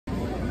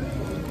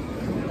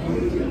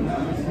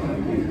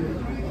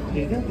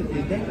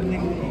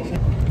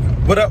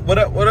What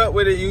up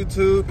with it,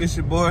 YouTube? It's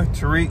your boy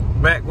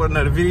Tariq back with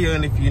another video,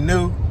 and if you're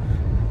new,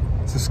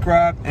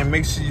 subscribe and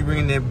make sure you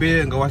ring that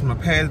bell and go watch my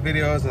past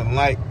videos and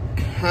like,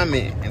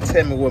 comment, and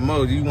tell me what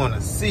more you want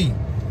to see.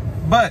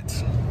 But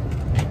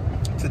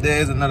today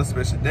is another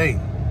special day.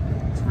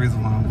 That's the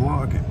reason why I'm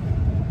vlogging.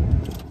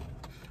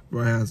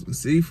 Bro, I had some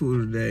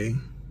seafood today.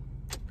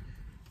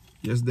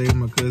 Yesterday was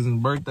my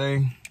cousin's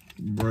birthday.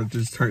 Bro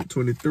just turned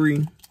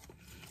 23.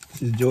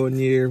 This is Jordan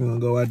year. We're gonna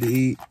go out to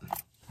eat,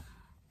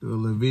 do a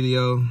little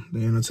video.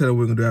 Then I'm gonna tell you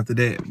what we're gonna do after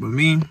that. But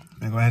me,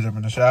 I'm gonna jump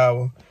in the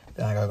shower.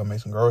 Then I gotta go make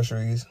some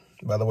groceries.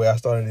 By the way, I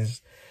started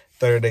this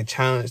 30-day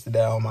challenge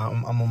today. I'm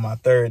on my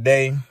third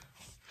day. And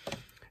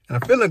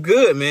I'm feeling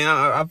good, man.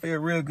 I feel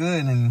real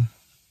good. And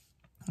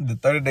the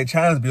 30-day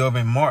challenge will be over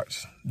in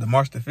March.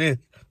 March the 5th,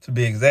 to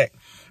be exact.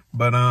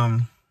 But y'all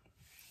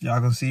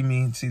gonna see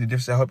me, see the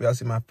difference. I hope y'all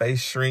see my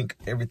face shrink,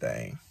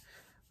 everything.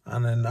 I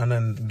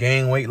done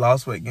gain weight,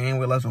 lost weight, gain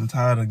weight, lost weight. I'm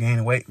tired of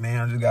gaining weight, man.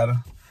 I just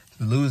gotta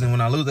lose, and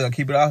when I lose, I gotta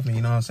keep it off me,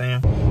 you know what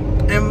I'm saying?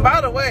 And by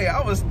the way, I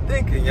was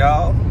thinking,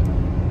 y'all,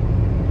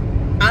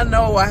 I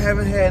know I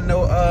haven't had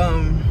no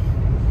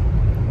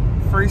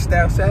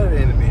freestyle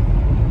Saturday in a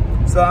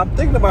minute. So I'm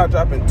thinking about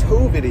dropping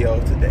 2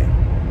 videos today.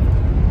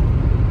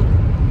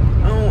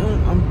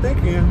 I'm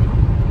thinking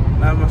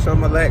I'm gonna show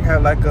my leg,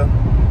 have like a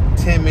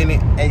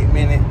 10-minute,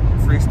 8-minute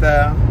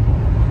freestyle.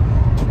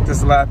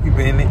 Just a lot of people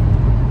in it.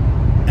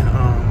 And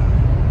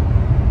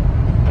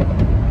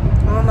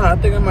I don't know, I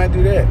think I might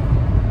do that.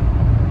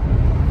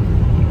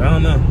 I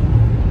don't know.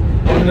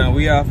 Now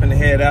we all finna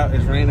head out.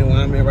 It's raining where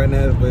I'm in right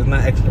now, but it's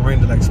not actually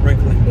raining, like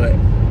sprinkling, but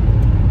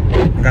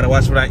I gotta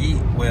watch what I eat.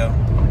 Well,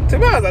 to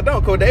be honest, I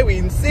don't, cause they be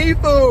eating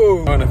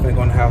seafood. I'm finna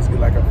go in the house, get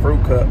like a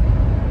fruit cup.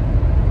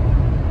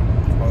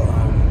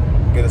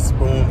 Or get a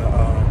spoon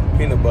of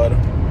peanut butter.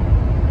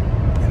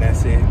 And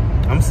that's it.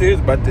 I'm serious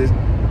about this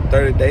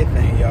 30-day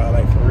thing, y'all,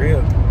 like for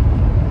real.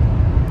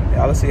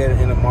 Y'all will see at the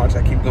end of March,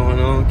 I keep going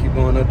on,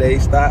 no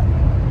days stop.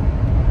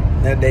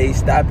 No days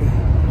stopping.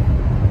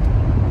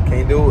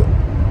 Can't do it.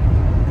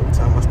 Every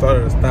time I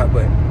started to stop,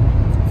 but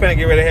I'm finna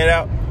get ready to head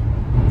out.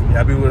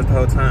 Y'all be with us the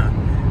whole time.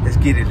 Let's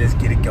get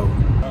it go.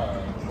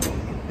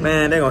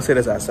 Man, they gonna sit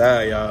us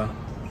outside, y'all.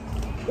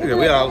 Look at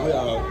we all.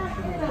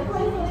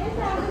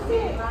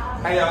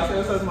 Hey y'all, say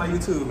what's up to my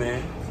YouTube,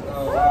 man.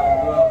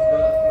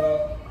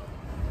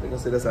 They gonna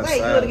sit us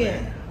outside. Wait, do it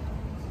again. Man.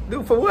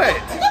 Do for what? I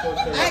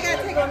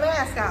gotta take my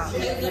mask off.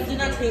 Yeah,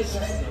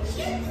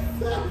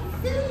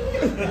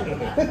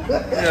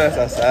 it's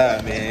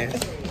outside, man.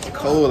 It's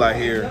cold out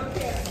here.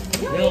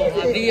 Yo,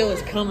 my video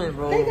is coming,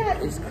 bro.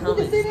 It's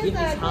coming. Just give me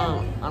time.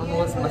 I don't know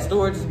what's my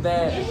storage is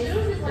bad.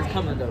 It's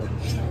coming though.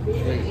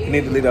 He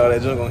need to delete all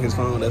that junk on his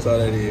phone. That's all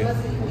that is.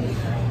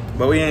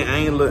 But I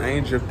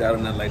ain't dripped out or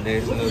nothing like that.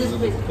 It's a little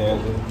bit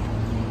casual.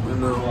 You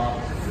know,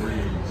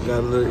 got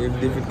a little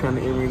different kind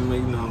of earring,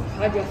 you know.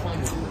 How'd your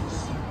phone?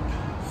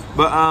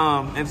 But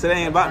and today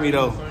ain't about me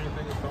though.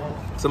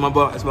 So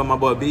it's about my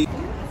boy B.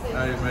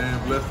 Hey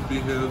man, blessed to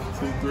be here,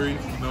 2-3,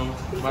 you know,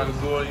 might as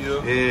well,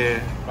 yeah.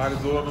 Might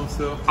as well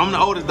himself. I'm the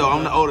oldest though,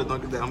 I'm the oldest, don't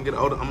get that. I'm the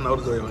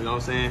oldest though, you know what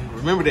I'm saying?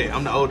 Remember that,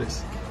 I'm the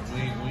oldest.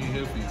 We ain't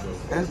here for you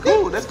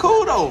though. That's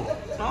cool though. You know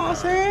what I'm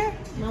saying?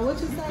 Now what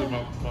you say?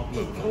 My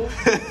blood.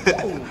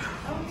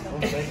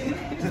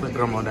 Put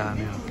grandma down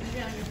there.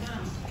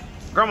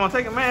 Grandma,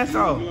 take a mask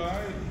off.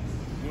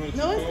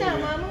 No, it's not,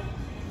 Mama.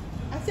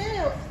 I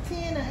said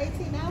 10 or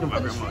 18 hours. My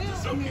grandma's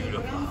just so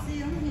beautiful. I don't see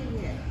them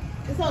here yet.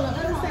 It's on the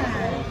other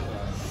side.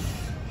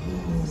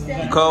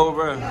 Cold,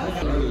 bro.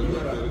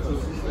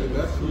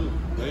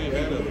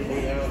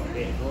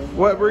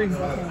 What, Bree?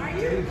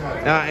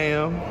 I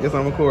am. Yes,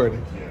 I'm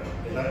recording.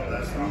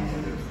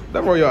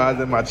 Don't roll your eyes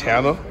at my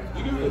channel.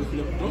 Don't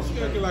you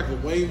gotta get like a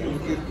wave when you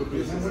get the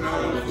business?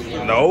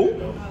 No.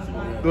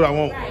 Do what I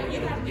want.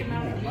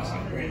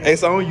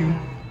 It's on you.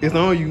 It's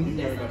on you.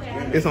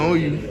 It's on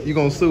you. You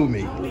gonna sue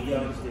me.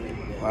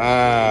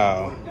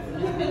 Wow.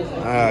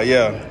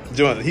 Yeah.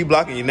 John, he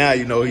blocking you now,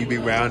 you know he big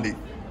rounded.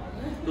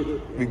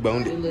 Big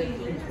boned it.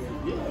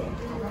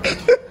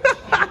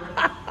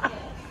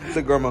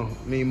 Look, grandma,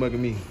 me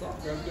mugging me.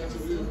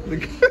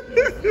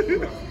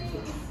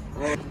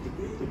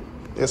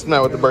 It's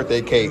not with the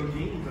birthday cake.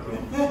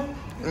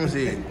 Let me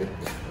see it.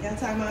 Y'all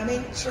talking about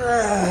me?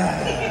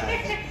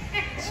 Trash.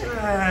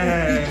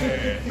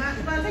 Trash.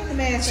 Mama, take the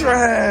mask off.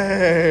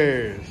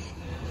 Trash.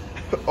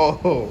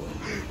 Oh,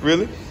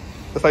 really?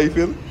 That's how you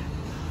feeling?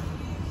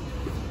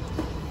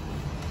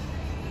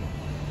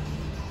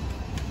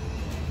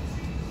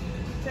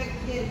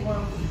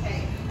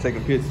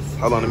 Taking pictures.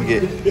 Hold on, let me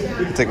get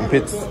it. Taking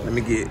pictures. Let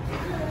me get it.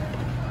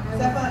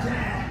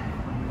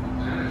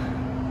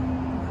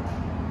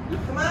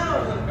 Come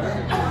on.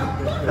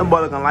 That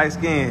boy looking light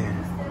skinned.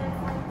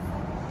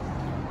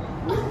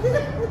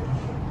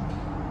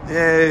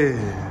 Yeah.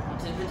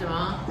 Take a picture,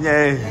 Mom?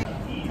 Yeah.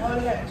 Oh,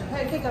 you got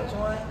kick up,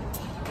 Juwan.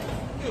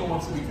 You don't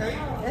want to be cake?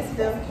 That's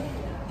the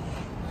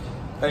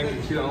Thank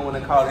you. She don't want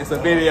to call it. It's a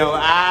video.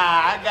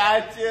 Ah, I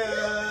got you.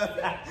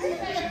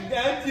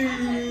 Got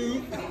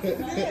you.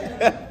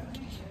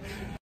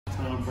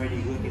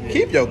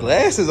 Keep your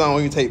glasses on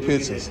when you take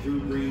pictures.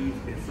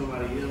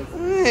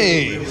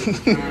 Hey.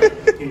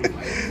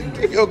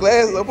 Keep your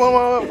glasses up.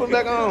 Put them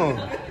back on.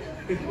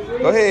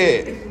 Go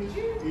ahead.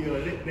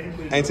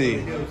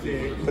 Auntie,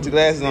 put your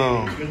glasses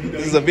on.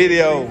 This is a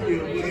video.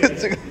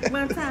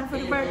 One time for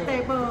the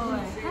birthday boy.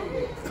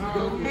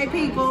 Hey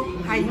people,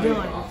 how you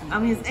doing?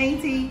 I'm his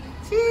auntie.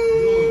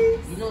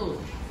 Cheese.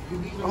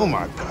 Oh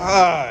my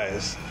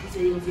gosh.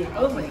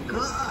 Oh my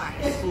gosh.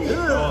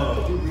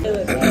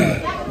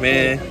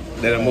 Man,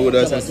 they done moved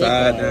us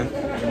inside now.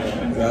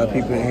 A lot of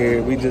people in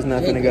here. We just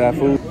not finna get our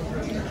food.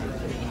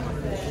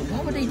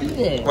 Why would they do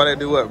that? Why they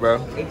do what, bro?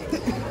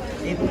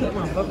 They put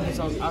my barbecue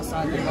sauce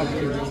outside the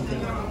barbecue.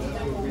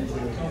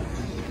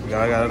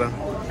 Y'all got it on?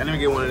 Let me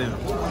get one of them.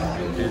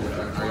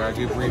 I gotta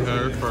get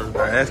 300 first.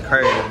 That's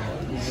crazy.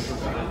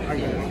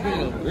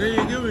 They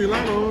ain't give me a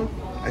lot on.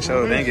 I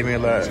sure they ain't give me a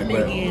lot.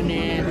 Again,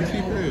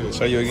 man.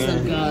 Show you What's up,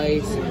 again.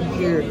 guys?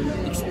 Here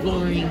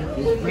exploring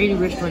this brand new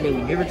restaurant that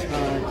we never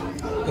tried.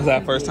 It's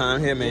our first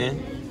time here, man.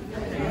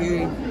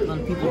 Here, a lot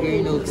of people here,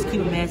 you know, just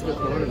keep a mask up,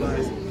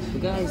 coronavirus.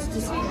 But guys,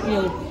 just, you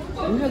know,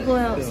 when you go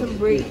out,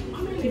 celebrate,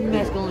 keep a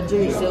mask on,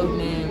 enjoy yourself,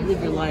 man.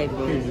 Live your life,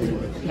 bro.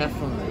 Have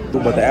fun.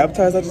 But the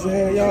appetizer I just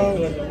had, y'all.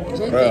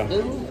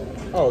 Bro.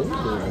 Oh,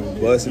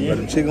 Busted, but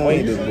them chicken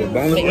wings, the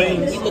boneless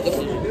wings,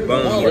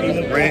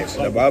 boneless ranch,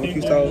 the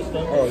barbecue sauce.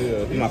 Oh yeah.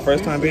 This is my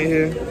first time being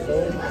here.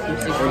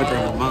 Everything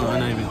is bun. I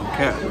ain't even gonna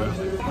cap, bro.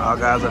 All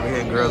guys over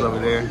here and girls over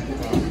there.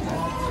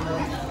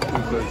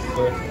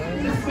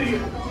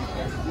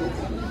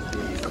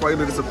 Why you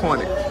look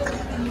disappointed?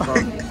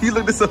 You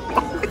look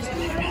disappointed.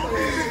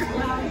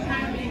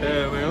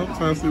 Yeah, man, I'm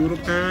trying to see what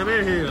I'm carrying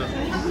in here.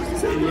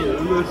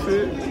 Little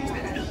shit.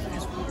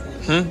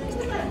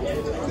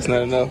 It's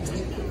not enough.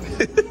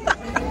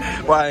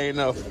 Why ain't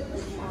enough?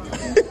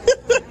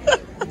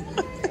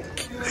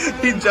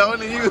 He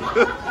joining you.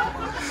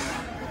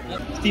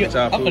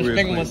 I'm gonna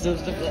spank myself.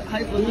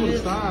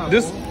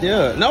 This,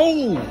 yeah,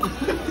 no.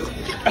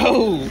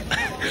 Oh,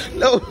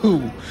 no.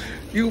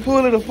 You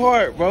pull it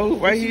apart, bro.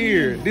 Right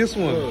here. This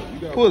one.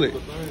 Pull it.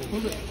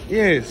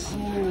 Yes.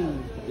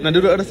 Now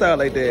do the other side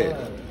like that.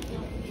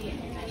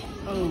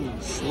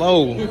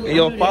 Slow. And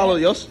your follow,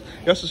 your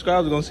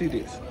subscribers are gonna see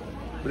this.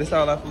 But it's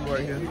all our food right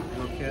here.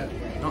 No cap.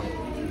 No.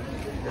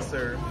 Yes,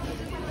 sir.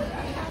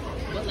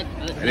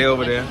 And they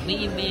over there.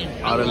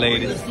 All the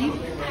ladies. We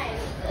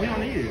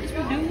on here.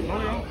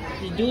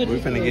 We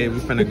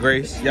finna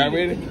grace. Y'all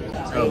ready?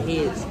 Oh.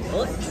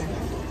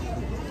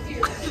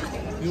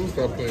 You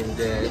stop playing with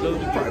guys.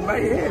 Right by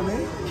your head,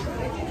 man.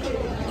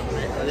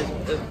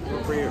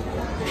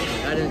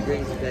 I didn't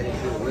drink that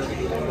into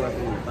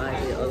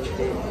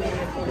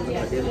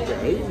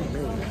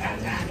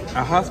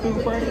A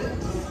hospital party?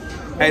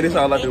 Hey, this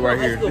all I do right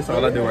here. This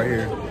all I do right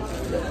here.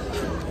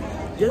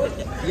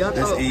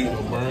 Let's eat.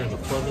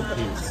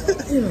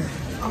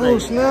 Oh,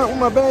 snap with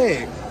my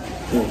bag.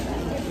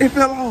 It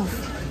fell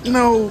off.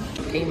 No.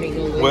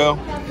 Well,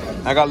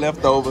 I got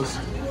leftovers.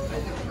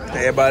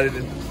 Everybody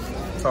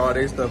tore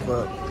their stuff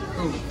up.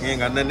 You ain't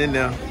got nothing in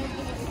there.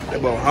 They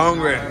both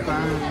hungry.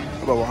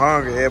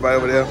 Everybody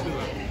over there.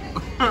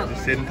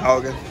 Just sitting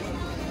talking.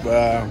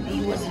 But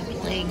he wasn't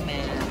playing,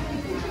 man.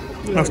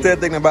 I'm still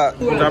thinking about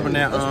dropping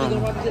that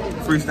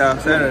Freestyle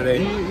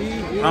Saturday.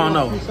 I don't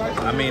know.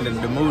 I mean,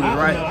 the mood is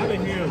right.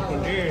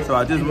 So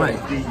I just might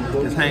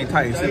just hang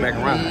tight and sit back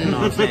around. You know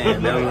what I'm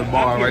saying? That little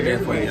bar right there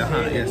for you.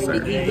 Yes, sir.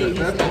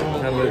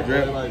 That little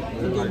drip. You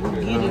know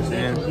what I'm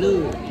saying?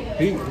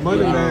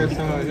 Money last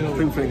time.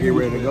 People finna get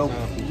ready to go.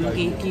 Can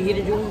you hit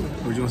it, Jordan?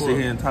 We're gonna sit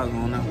here and talk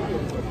on now.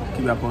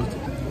 Keep y'all posted.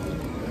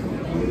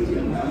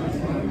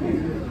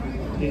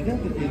 Keep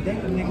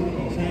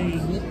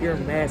your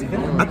mask on.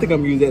 I think I'm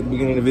gonna use that at the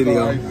beginning of the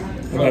video.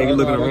 Okay, you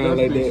looking around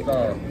like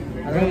that.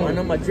 I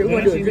know my drip.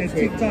 We're gonna do a drip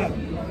check.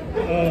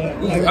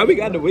 We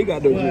got to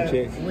do a drip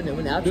check. When the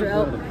outro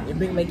out, and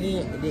bring back in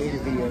and then in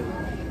the video.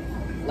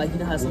 Like, you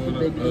know how some people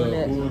they be doing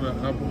that?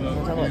 I'm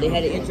talking about they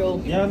had an intro.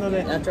 Yeah, I know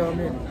that. Outro on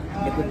there.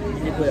 They put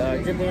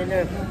drip in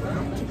there.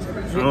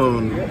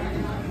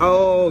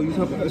 Oh, you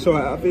talking show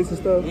outfits and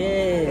stuff?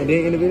 Yeah. And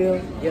then in the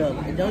video? Yeah,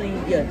 in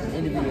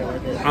the video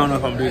right there. I don't know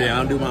if I'm gonna do that. I'm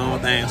gonna do my own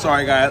thing.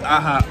 Sorry, guys. I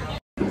hop.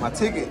 My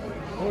ticket.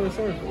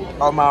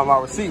 Or my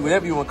receipt,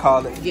 whatever you want to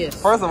call it. Yes.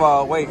 First of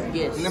all, wait.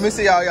 Yes. Let me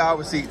see y'all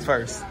receipts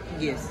first.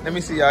 Yes. Let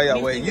me see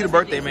y'all. Wait. You the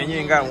birthday man. You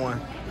ain't got one.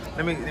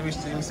 Let me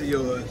see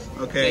yours.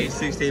 Okay,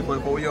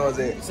 16.4. Where yours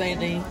at? Same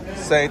thing.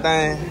 Same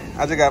thing.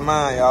 I just got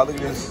mine, y'all. Look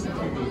at this.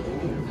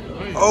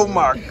 Oh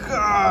my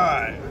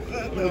God.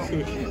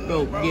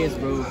 Bro, yes,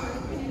 bro.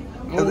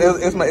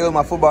 It was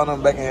my football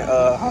number back in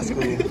high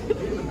school.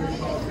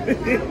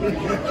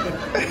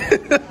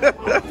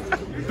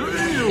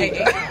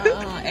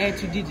 Add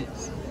 2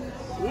 digits.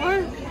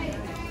 What?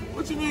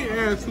 What you mean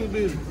add 2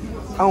 digits?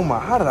 Oh my,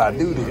 how did I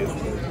do this?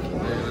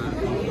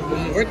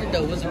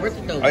 Was it worth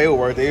it though? Oh, it was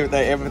worth it.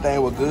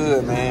 Everything was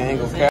good, man. Ain't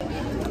gonna cap.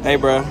 Hey,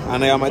 bro, I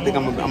know y'all might think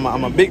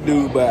I'm a big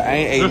dude, but I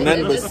ain't ate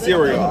nothing but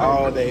cereal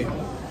all day.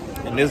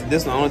 And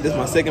this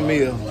my second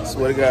meal. I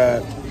swear to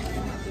God.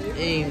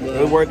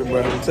 It's worth it,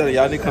 bro. I'm telling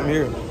y'all need to come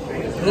here.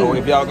 So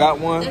if y'all got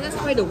one, that's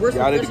probably the worst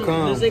y'all need to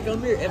come. They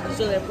come here every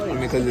show that place. I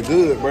mean, cause it's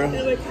good, bro. I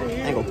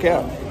ain't gonna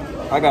cap.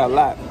 I got a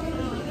lot.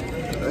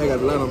 I got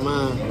a lot on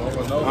mine.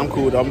 I'm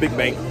cool though. I'm big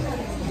bank.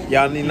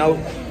 Y'all need to know.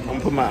 I'm gonna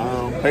put my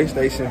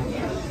PlayStation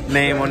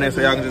name on there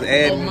so y'all can just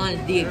add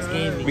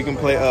me. We can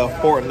play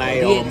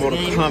Fortnite or Mortal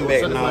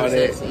Kombat and all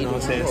that. You know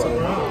what I'm saying?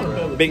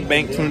 So Big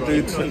Bank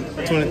 23,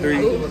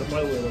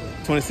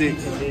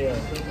 26.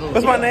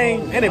 What's my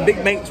name? Ain't it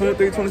Big Bank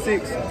 23,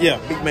 26? Yeah,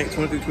 Big Bank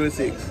 23,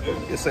 26.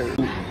 Yes, sir.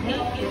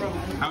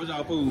 How was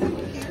y'all food?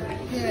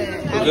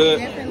 Good. I'll good?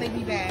 Definitely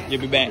be back.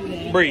 You'll be back.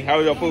 Bree, how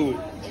was your food?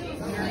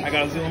 I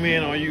gotta zoom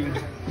in on you.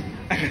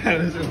 I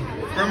gotta zoom.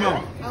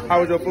 Grandma, how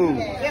was your food?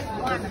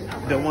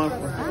 The one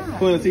for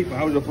Queen Latifah,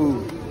 how was your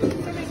food?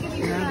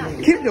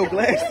 Keep your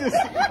glasses.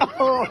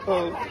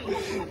 Oh,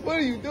 what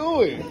are you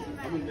doing?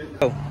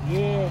 Oh.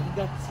 Yeah, you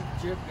got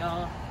the drip,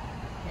 y'all.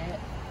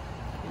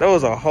 That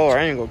was a whore.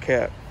 I ain't gonna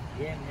cap.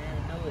 Yeah, man,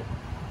 I know it.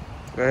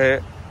 Go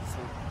ahead. So,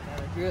 got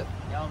a drip.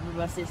 Y'all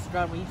remember I said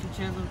subscribe to my YouTube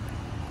channel? And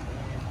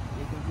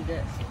you can do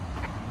that.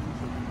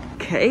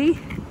 Okay.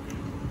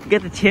 You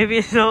got the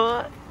champions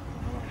on.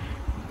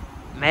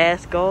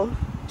 Mask off.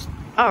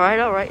 Alright.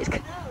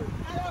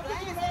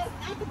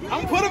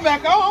 I'm put it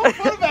back on.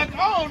 Put it back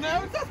on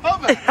now.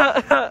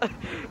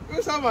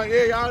 We're talking about,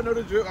 yeah, y'all know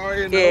the drip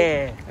already. Know.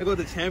 Yeah. I go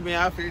to champion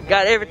outfit.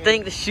 Got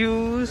everything, the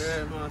shoes.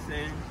 Yeah, you know what I'm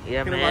saying?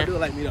 Yeah, Can't man. nobody do it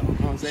like me though. You know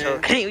what I'm saying? So,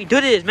 can't we do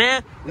this,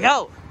 man?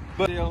 Yo.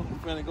 But we're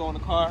gonna go in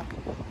the car,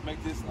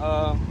 make this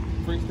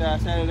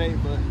freestyle Saturday,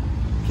 but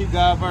keep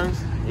God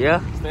first.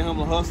 Yeah. Stay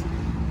humble, hustle,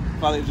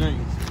 follow your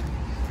dreams.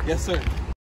 Yes, sir.